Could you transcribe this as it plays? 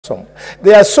handsome.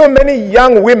 There are so many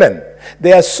young women.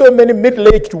 There are so many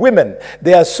middle-aged women.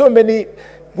 There are so many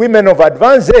women of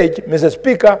advanced age, Mr.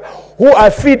 Speaker, who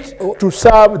are fit to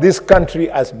serve this country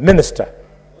as minister.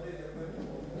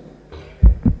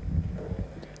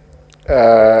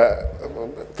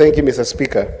 Thank you, Mr.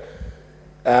 Speaker.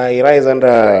 I rise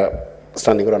under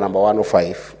standing order number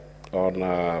 105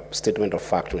 on statement of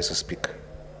fact, Mr. Speaker.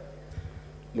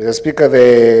 Mr. Speaker,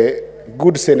 the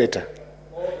good senator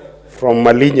from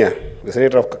Malinya, the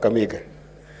senator of Kakamega,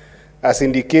 has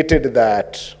indicated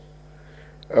that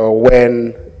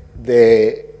when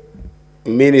the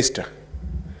minister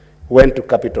went to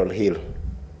Capitol Hill,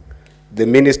 the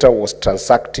minister was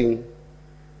transacting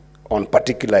on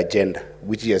particular agenda,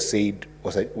 which he has said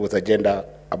was agenda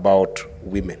about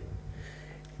women.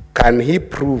 Can he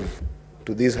prove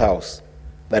to this House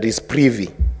that is privy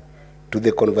to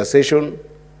the conversation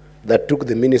that took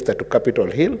the minister to Capitol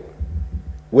Hill,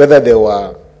 whether there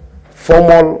were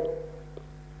formal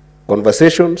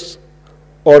conversations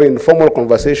or informal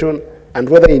conversation, and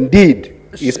whether indeed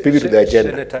he is privy to the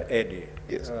agenda? Senator Eddie,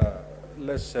 yes.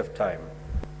 Let's have time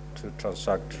to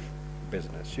transact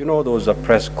business. You know, there was a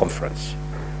press conference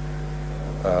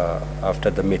after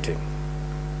the meeting,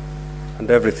 and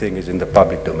everything is in the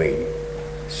public domain.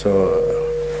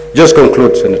 So, just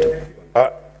conclude, Senator.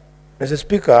 Mr.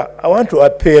 Speaker, I want to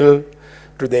appeal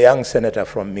to the young senator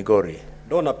from Migori.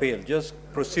 Don't appeal, just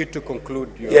proceed to conclude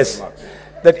your remarks.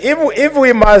 That if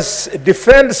we must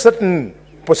defend certain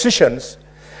positions,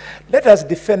 let us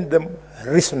defend them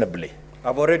reasonably.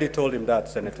 I've already told him that,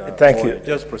 Senator. Thank you.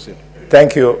 Just proceed.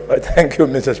 Thank you. Thank you,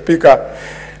 Mr. Speaker.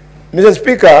 Mr.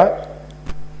 Speaker,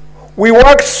 we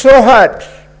worked so hard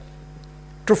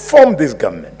to form this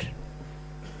government.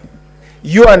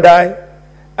 You and I,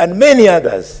 and many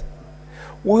others,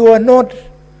 we were not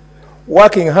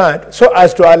working hard so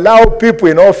as to allow people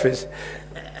in office,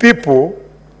 people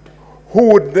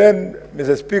who would then,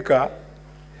 Mr. Speaker,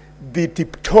 be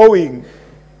tiptoeing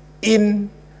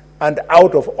in and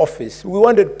out of office. We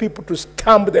wanted people to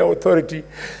stamp their authority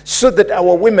so that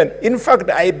our women, in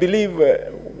fact, I believe,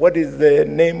 what is the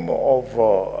name of,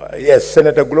 yes,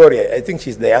 Senator Gloria, I think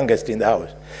she's the youngest in the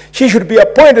House. She should be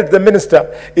appointed the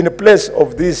minister in the place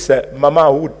of this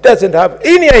mama who doesn't have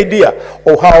any idea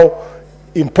of how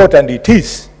important it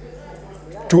is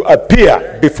to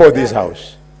appear before this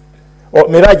House. Oh,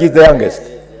 Miraj is the youngest.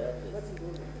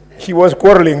 She was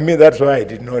quarreling me, that's why I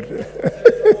did not.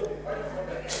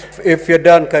 If you're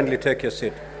done, kindly take your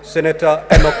seat. Senator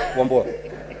Enoch Wambua.